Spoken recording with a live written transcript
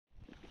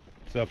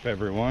What's up,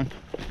 everyone?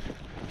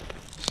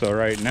 So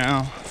right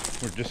now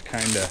we're just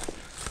kind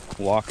of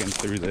walking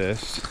through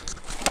this.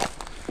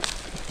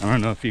 I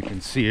don't know if you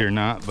can see or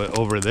not, but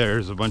over there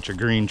is a bunch of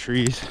green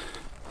trees.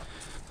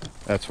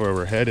 That's where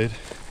we're headed.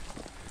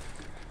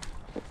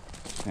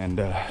 And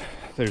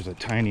there's a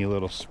tiny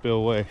little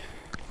spillway.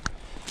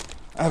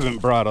 I haven't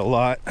brought a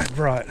lot. I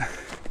brought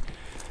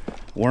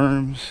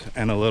worms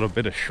and a little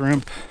bit of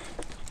shrimp,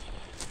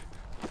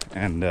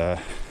 and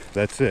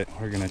that's it.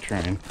 We're gonna try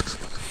and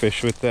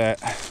fish with that.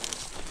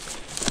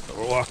 But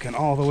we're walking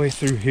all the way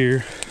through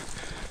here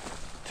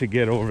to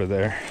get over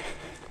there.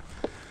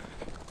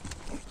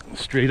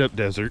 Straight up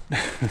desert.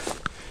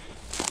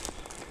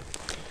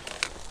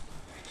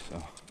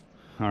 So,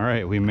 all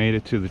right, we made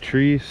it to the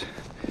trees.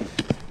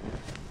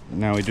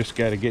 Now we just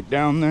got to get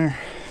down there.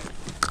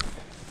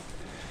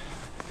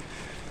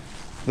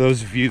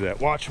 Those of you that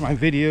watch my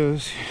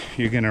videos,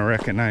 you're gonna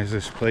recognize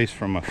this place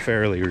from a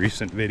fairly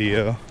recent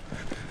video.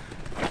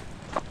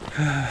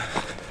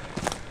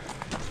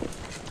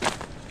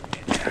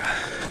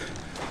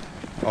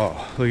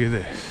 Oh, look at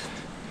this.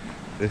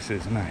 This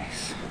is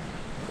nice.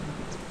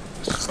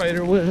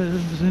 Spider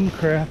webs and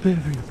crap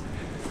everywhere.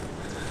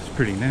 It's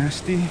pretty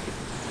nasty.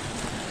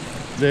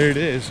 There it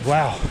is.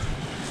 Wow.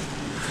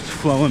 It's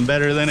flowing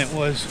better than it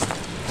was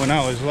when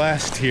I was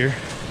last here.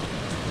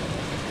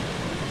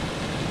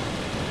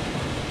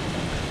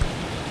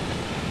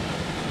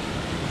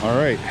 All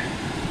right.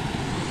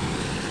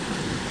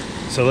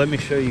 So let me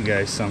show you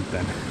guys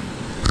something.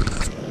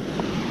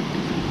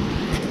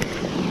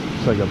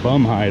 It's like a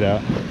bum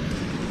hideout.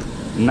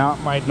 Not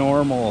my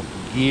normal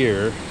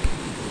gear.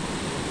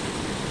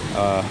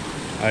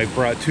 I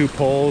brought two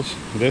poles,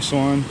 this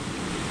one,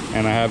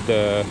 and I have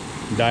the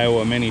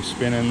Daiwa mini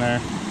spin in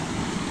there.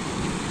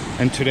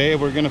 And today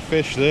we're gonna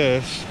fish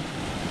this,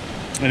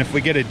 and if we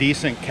get a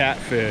decent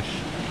catfish,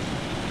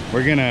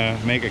 we're gonna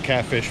make a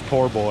catfish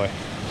pour boy,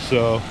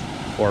 so,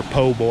 or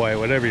po boy,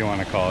 whatever you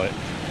want to call it,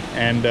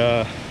 and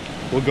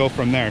we'll go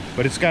from there.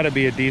 But it's got to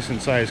be a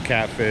decent sized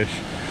catfish.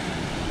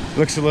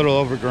 Looks a little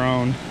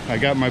overgrown. I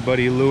got my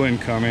buddy Lewin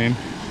coming.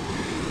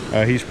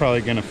 He's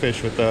probably gonna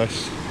fish with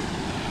us,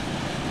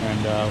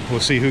 and we'll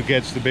see who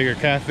gets the bigger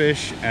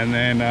catfish, and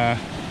then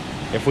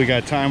if we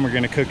got time, we're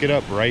gonna cook it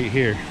up right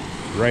here,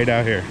 right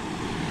out here.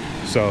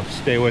 So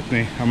stay with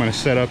me. I'm gonna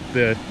set up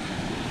the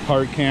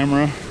hard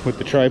camera with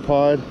the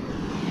tripod,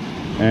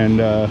 and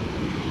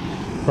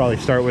probably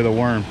start with a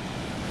worm.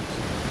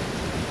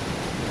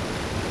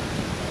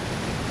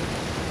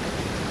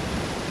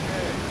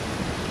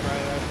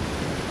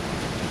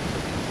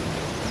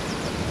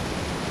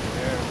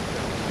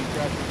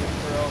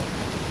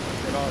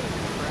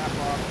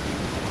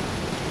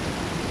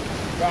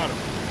 Got him.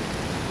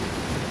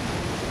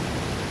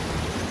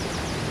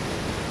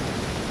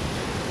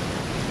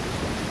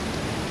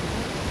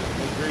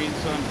 The green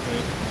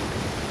sunfish.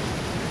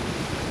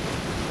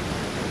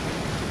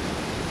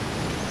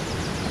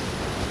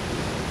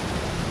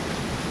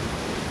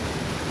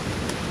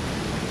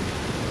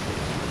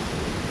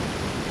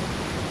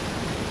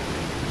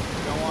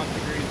 We don't want the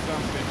green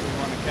sunfish, we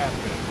want a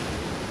catfish.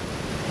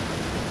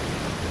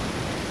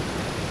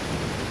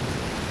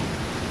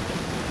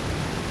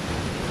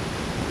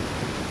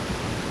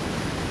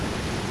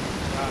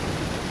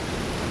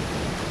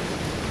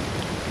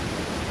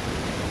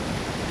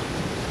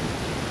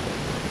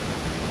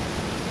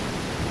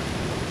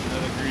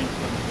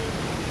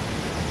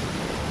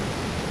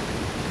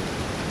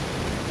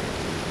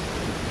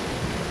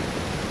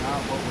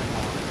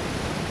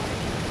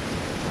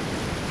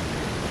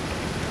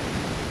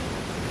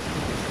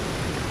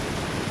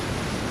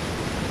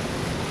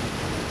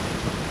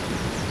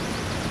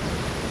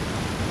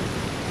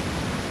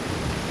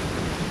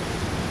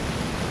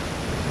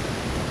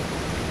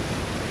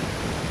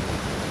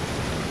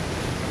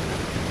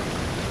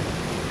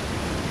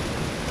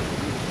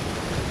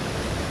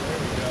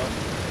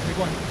 Big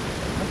one.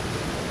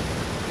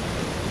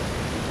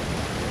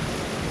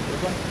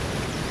 Big one.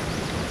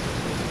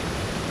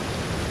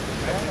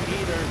 That's an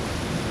eater.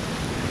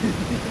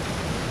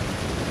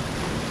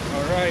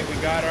 All right, we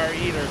got our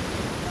eater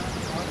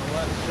on the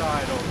left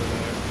side over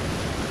there,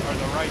 or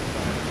the right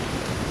side.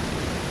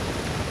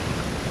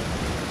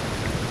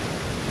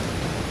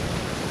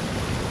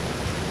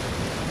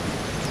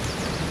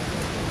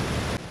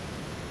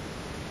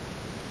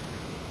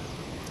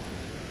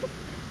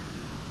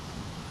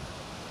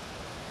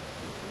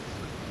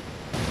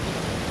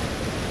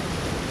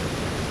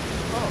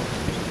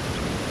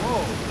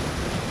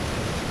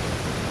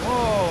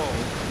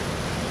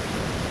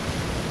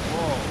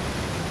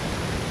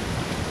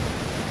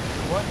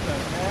 What the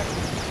heck?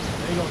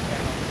 There you go,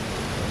 Cal.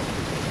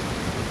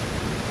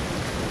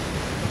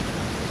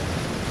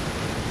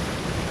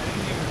 I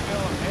didn't even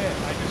feel him hit.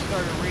 I just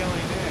started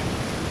reeling in.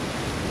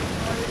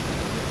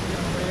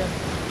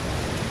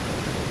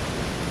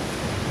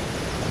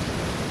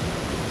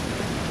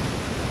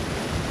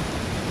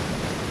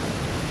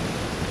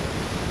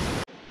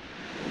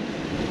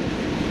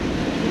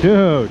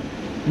 Dude,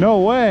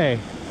 no way.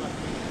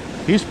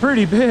 He's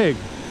pretty big.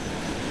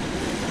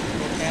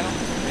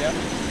 Yep.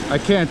 I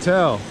can't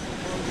tell.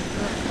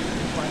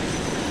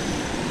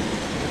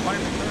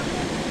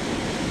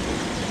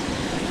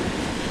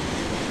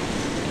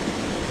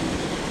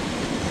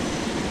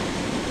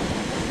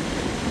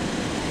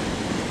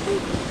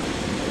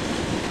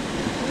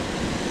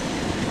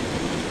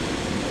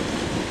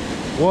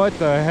 What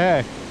the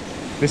heck?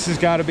 This has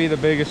got to be the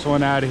biggest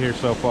one out of here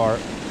so far.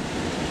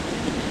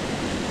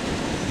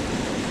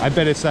 I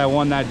bet it's that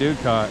one that dude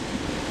caught.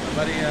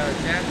 Buddy, yeah.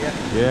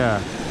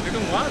 Yeah. They're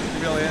doing wild to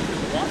reel in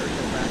because the water's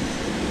so fast.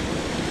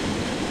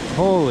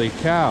 Holy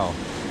cow.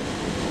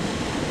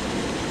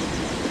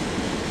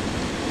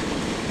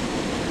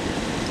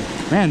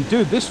 Man,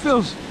 dude, this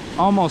feels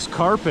almost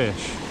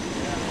carpish.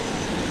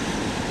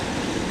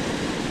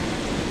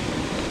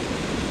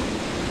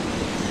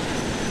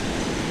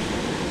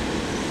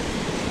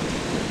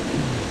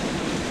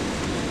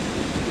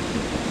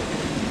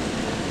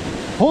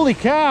 Holy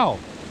cow!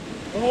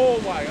 Oh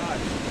my god.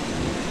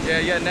 Yeah,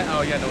 yeah, net.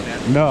 Oh yeah, no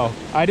net. No,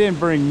 I didn't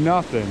bring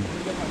nothing.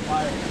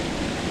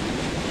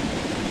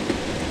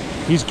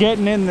 He's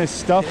getting in this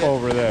stuff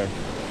over there.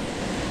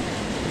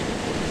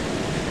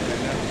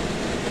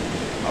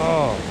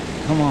 Oh,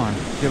 come on,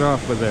 get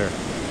off of there.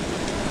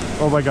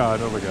 Oh my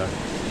god, oh my god.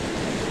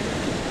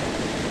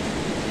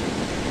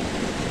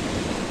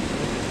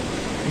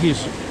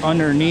 He's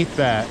underneath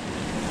that.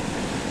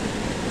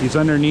 He's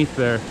underneath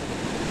there.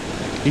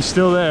 He's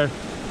still there.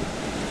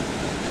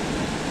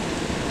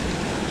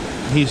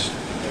 He's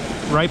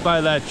right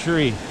by that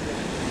tree.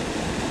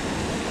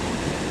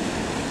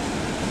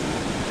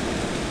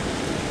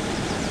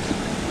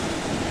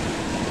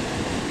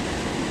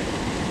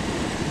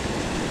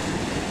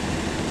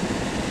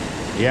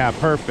 Yeah,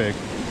 perfect.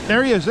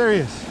 There he is, there he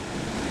is.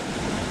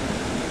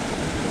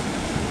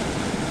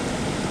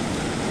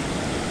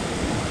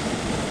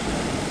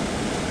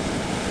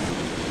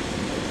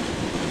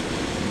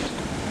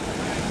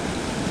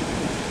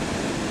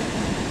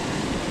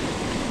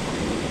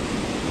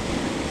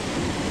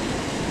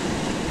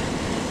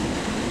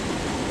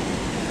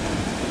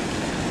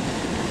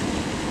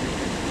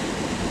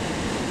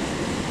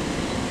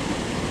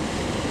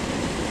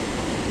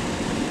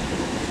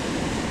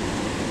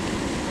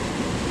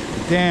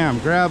 Damn,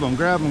 grab him,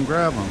 grab him,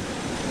 grab him.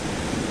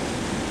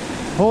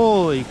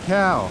 Holy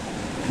cow.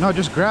 No,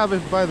 just grab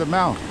it by the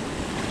mouth.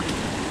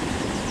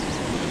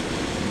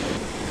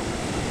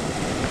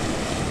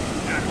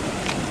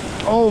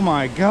 Oh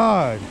my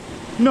god.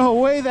 No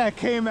way that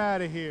came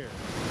out of here.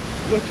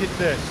 Look at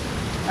this.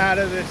 Out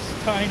of this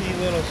tiny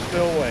little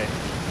spillway.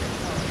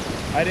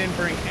 I didn't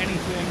bring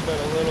anything but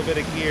a little bit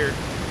of gear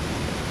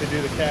to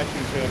do the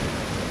catching hook.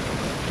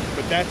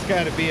 But that's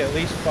got to be at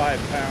least 5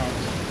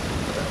 pounds.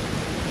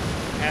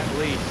 At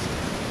least.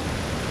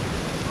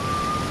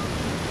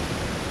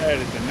 That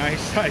is a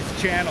nice sized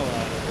channel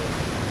out of it.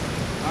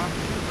 Huh?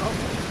 Oh.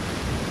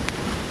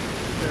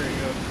 There you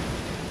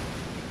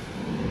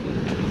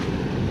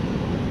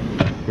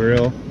go.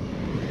 Grill.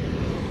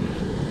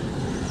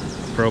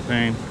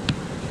 Propane.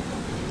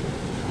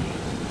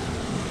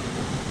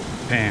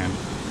 Pan.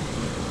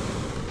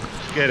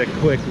 Get a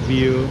quick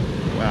view.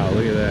 Wow,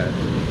 look at that.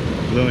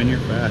 Blowing your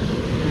fast.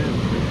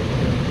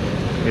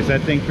 Is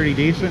that thing pretty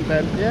decent?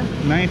 That yeah,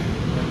 nice.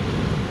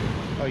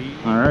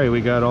 All right, we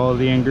got all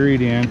the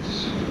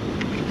ingredients.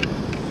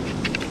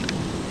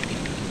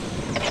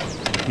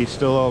 He's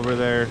still over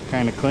there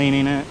kind of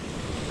cleaning it.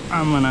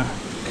 I'm gonna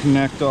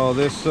connect all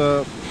this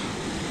up.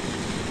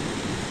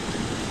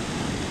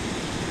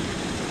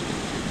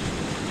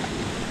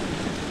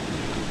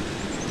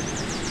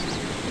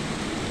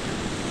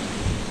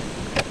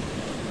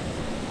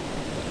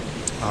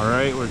 All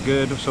right, we're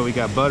good. So we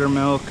got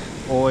buttermilk,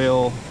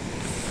 oil,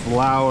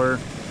 flour,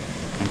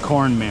 and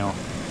cornmeal.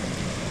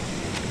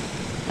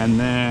 And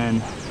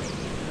then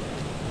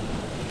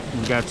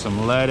we got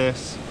some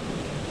lettuce.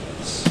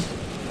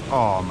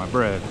 Oh, my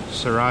bread.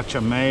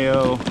 Sriracha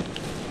mayo.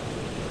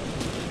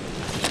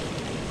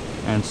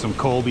 And some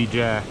Colby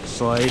Jack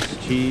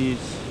sliced cheese.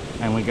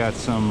 And we got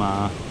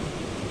some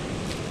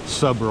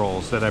sub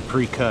rolls that I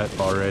pre-cut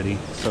already.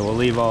 So we'll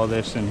leave all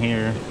this in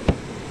here.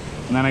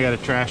 And then I got a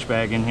trash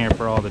bag in here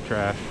for all the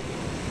trash.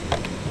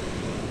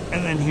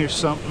 And then here's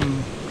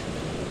something.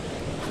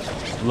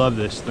 Love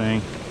this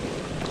thing.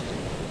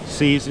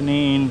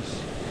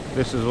 Seasonings.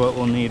 This is what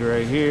we'll need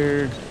right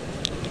here.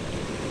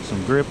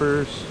 Some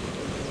grippers,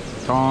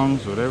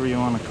 tongs, whatever you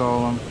want to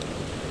call them.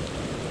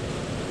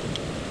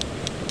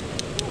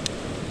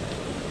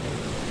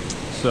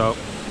 So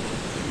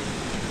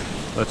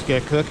let's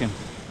get cooking.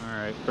 All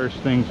right, first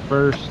things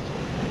first,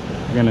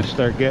 we're gonna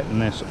start getting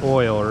this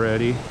oil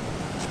ready.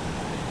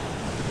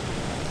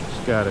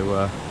 Just got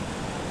to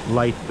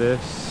light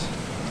this.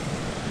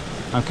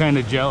 I'm kind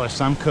of jealous.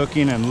 I'm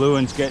cooking and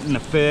Lewin's getting the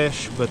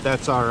fish, but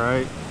that's all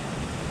right.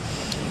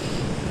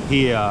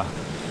 He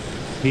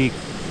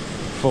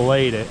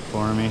filleted it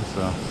for me,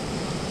 so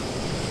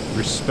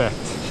respect.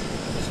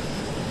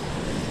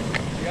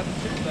 You got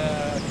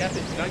the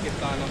catfish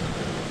nuggets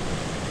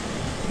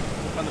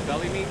on the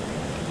belly meat.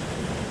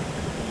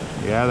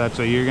 Yeah, that's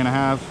what you're gonna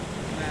have.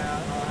 Nah,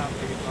 I'll have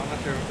maybe some.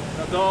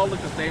 after. They'll all look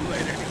the same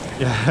later.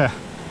 Yeah.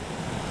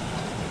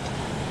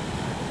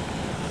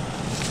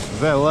 Is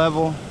that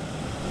level?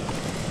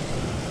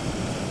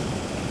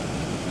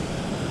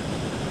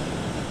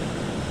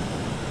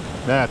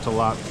 That's a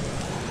lot.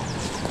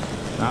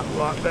 Not a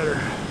lot better.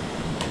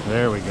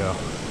 There we go.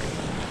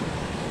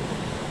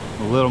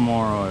 A little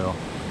more oil.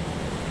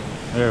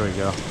 There we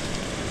go.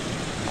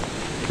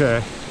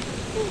 Okay.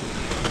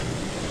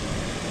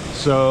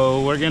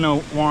 So we're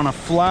gonna want a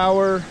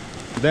flour,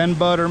 then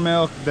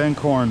buttermilk, then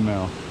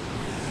cornmeal.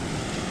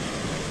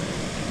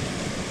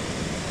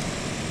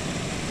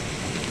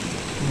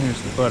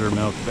 Here's the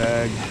buttermilk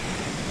bag.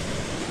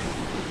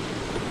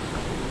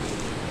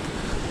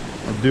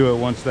 I'll do it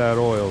once that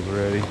oil's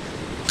ready.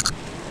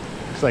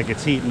 Looks like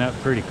it's heating up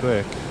pretty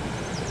quick.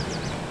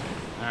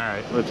 All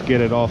right, let's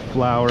get it all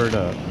floured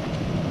up.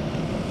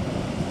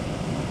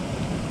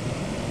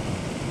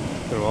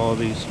 Throw all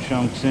these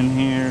chunks in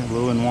here.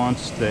 Lewin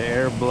wants the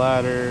air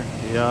bladder.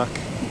 Yuck.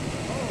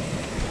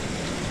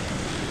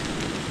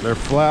 They're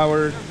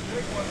floured.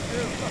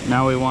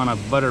 Now we want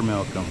to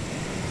buttermilk them.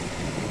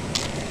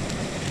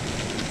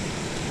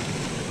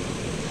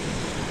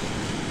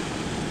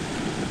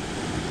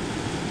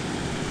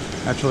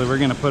 Actually, we're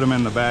going to put them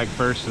in the bag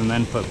first and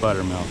then put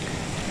buttermilk.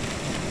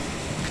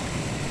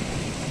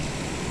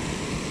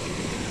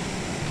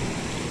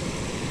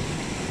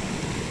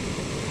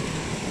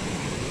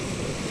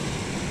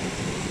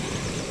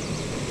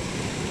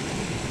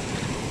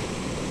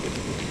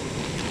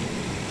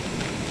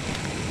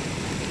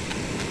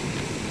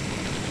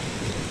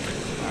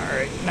 All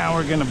right, now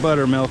we're going to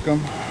buttermilk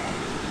them.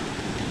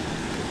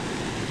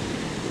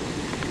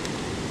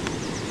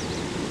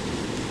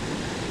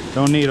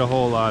 Don't need a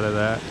whole lot of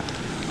that.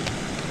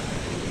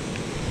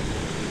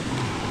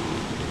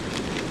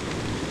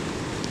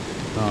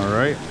 All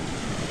right.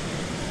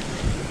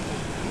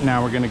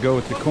 Now we're gonna go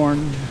with the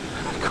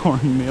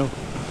cornmeal.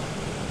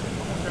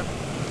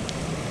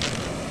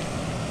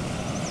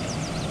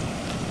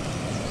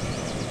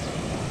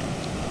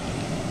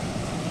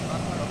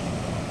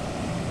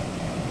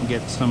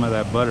 Get some of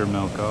that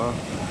buttermilk off.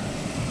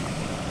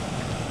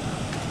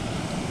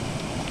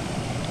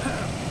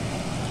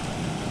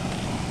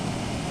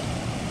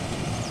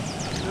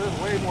 There's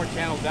way more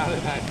channels down than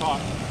I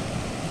thought.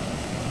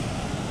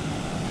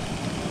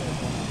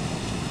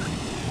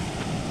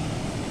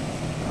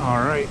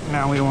 All right,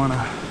 now we want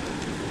to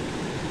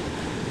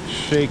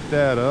shake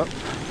that up.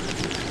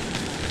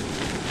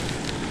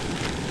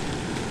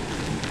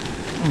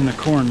 And the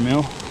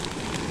cornmeal.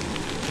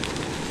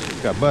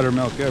 Got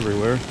buttermilk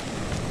everywhere.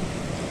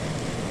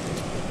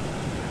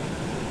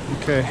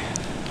 Okay.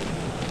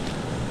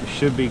 We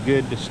should be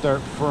good to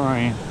start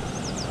frying.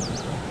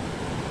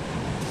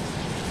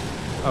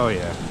 Oh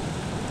yeah.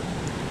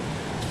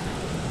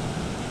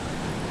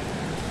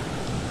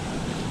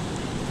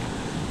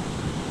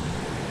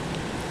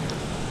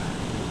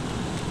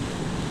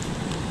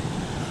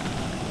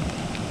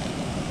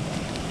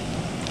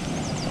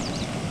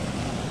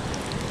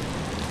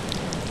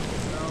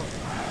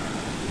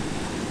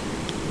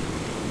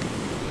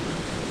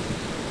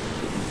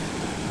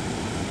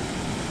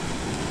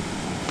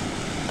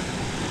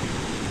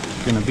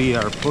 Gonna be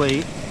our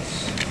plates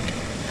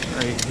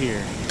right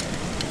here.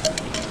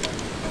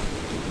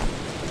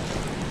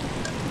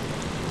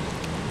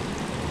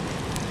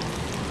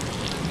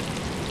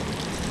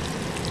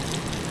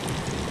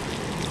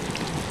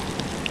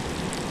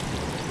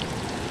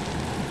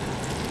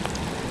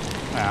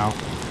 Ow.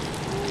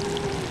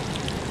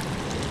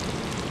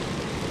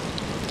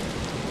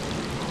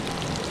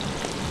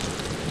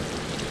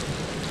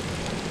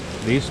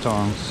 These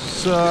tongs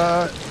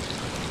suck.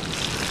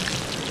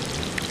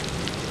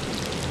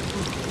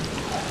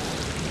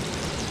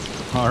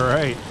 All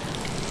right,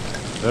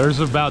 there's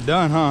about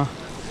done, huh?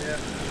 Yeah.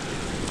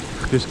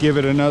 Just give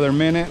it another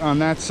minute on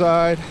that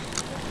side.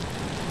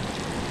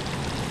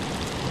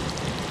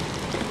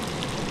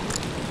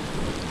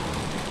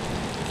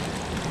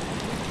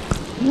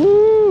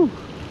 Woo!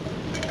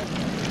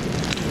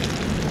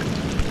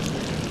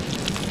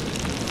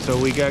 So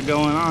we got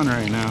going on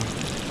right now.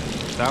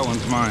 That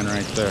one's mine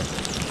right there.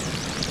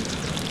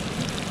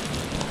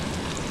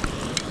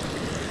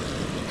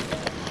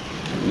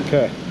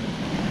 Okay.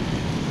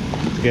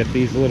 Get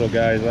these little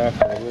guys off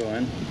for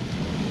Lewin.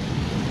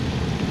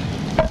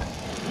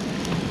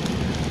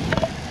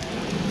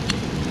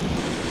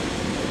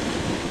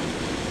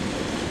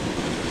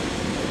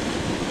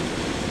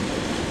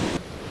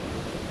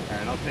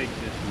 Alright, I'll take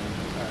this one.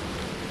 Alright.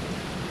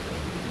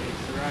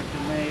 Sriracha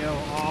mayo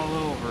all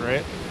over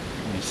it.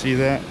 You see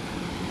that?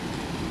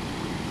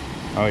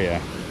 Oh yeah.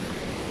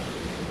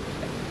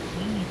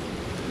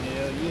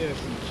 Hell yeah,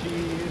 some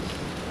cheese.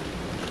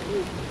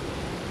 Woo.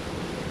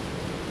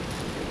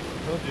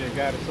 Told you I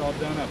got us all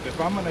done up. If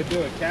I'm gonna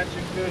do a catch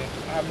and cook,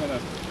 I'm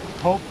gonna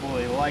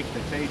hopefully like the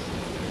taste of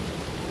it.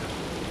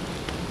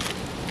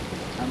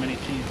 How many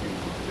cheese do you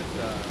want?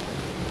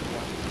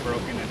 Just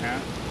broken in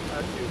half?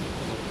 Two.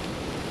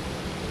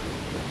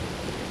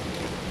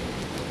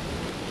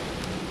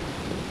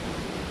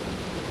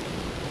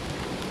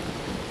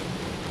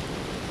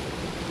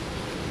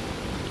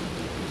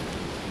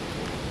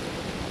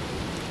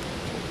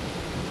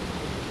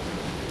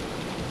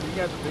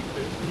 has a big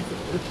fish.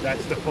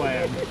 That's the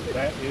plan.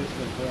 That is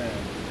the plan.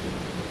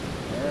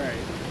 All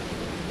right.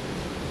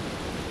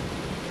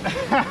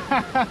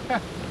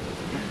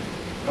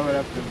 I'm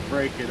gonna have to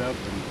break it up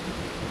and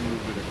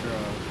move it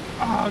across.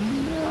 Oh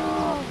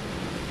no!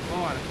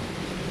 Come on.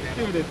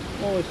 Dude, it's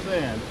full of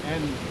sand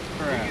and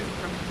crap.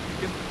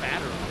 Get the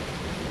batter off.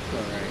 It's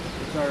alright.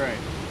 It's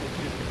alright. It's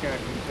just a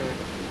catching fish.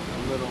 A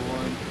little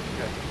one.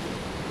 Okay.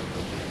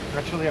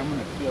 Actually, I'm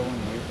gonna steal one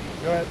here.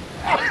 Go ahead.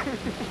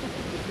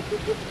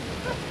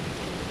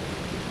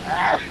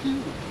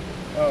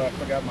 Oh, I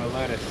forgot my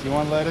lettuce. You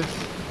want lettuce?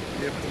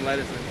 Yeah, put some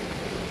lettuce in.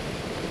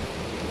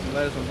 Some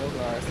lettuce on both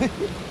ours.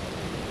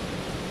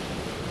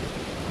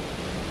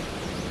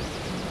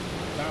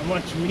 Not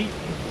much meat.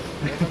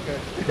 That's okay.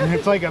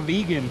 It's like a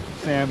vegan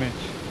sandwich.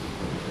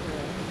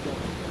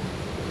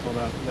 Hold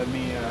on, let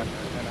me alright,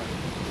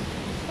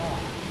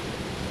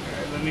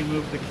 let me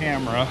move the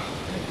camera.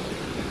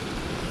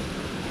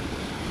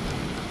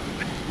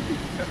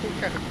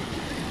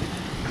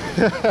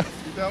 You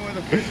done with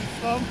the fish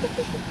from?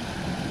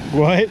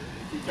 What?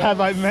 Have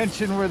I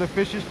mentioned where the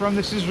fish is from?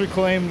 This is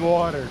reclaimed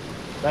water.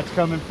 That's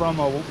coming from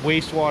a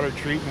wastewater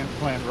treatment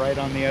plant right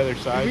on the other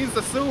side. It means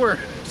the sewer.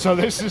 So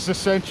this is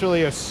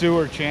essentially a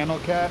sewer channel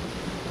cat,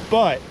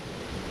 but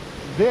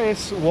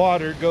this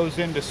water goes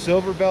into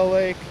Silverbell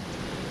Lake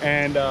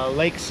and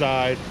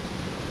Lakeside,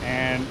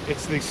 and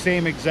it's the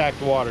same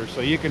exact water.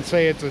 So you can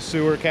say it's a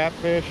sewer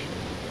catfish.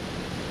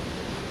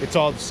 It's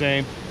all the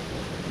same.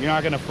 You're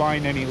not gonna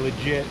find any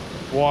legit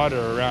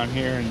water around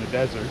here in the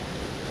desert.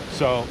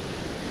 So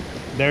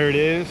there it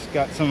is.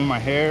 Got some of my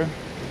hair.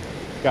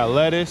 Got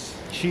lettuce,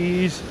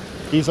 cheese.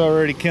 He's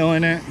already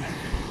killing it.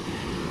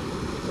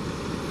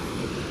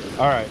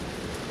 All right,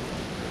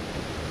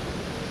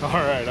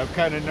 I'm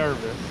kind of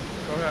nervous.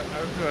 Go ahead.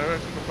 I was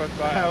good.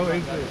 How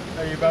is it?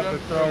 Are you about to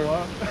throw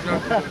up?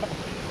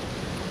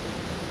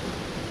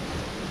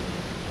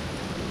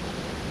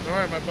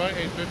 Alright, my buddy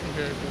ate fishing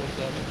here for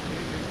stuff.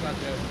 He's not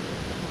dead.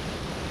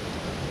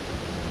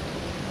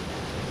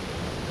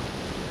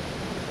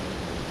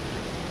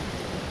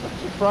 That's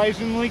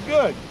surprisingly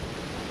good.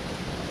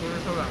 We're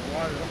still that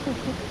water.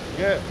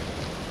 Yeah.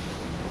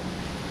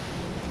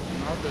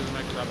 Our business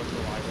makes that look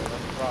like that.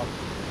 That's the problem.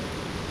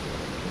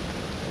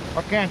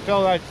 I can't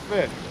tell that's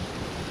fish.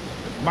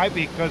 Might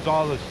be because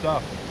all the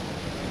stuff.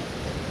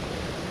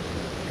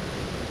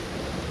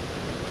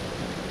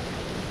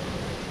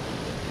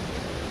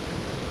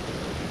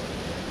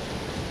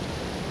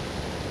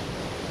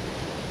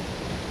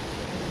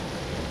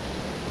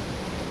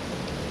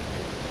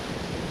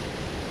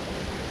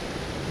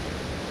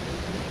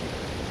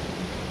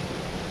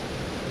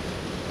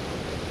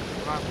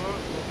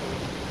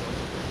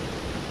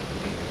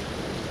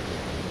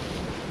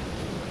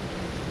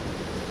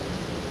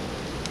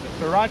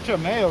 Sriracha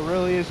mayo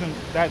really isn't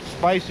that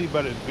spicy,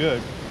 but it's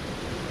good.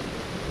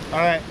 All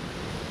right,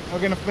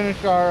 we're gonna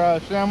finish our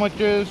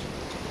sandwiches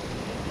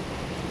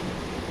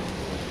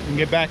and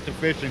get back to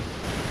fishing.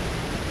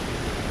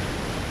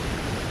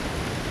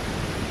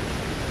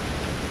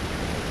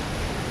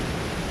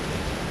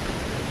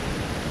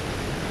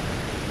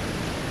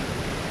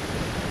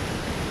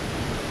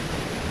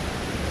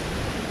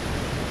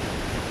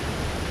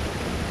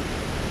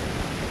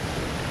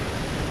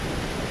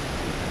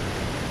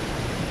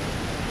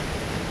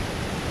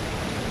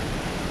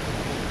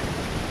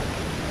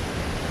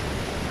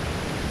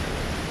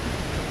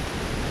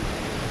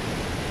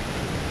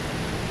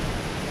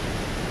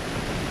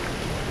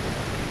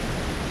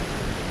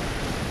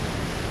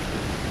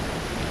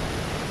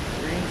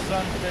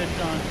 Sunfish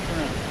on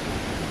shrimp.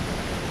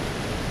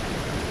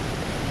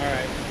 All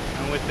right,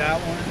 and with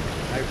that one,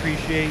 I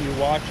appreciate you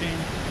watching,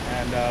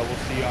 and we'll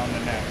see you on the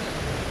next.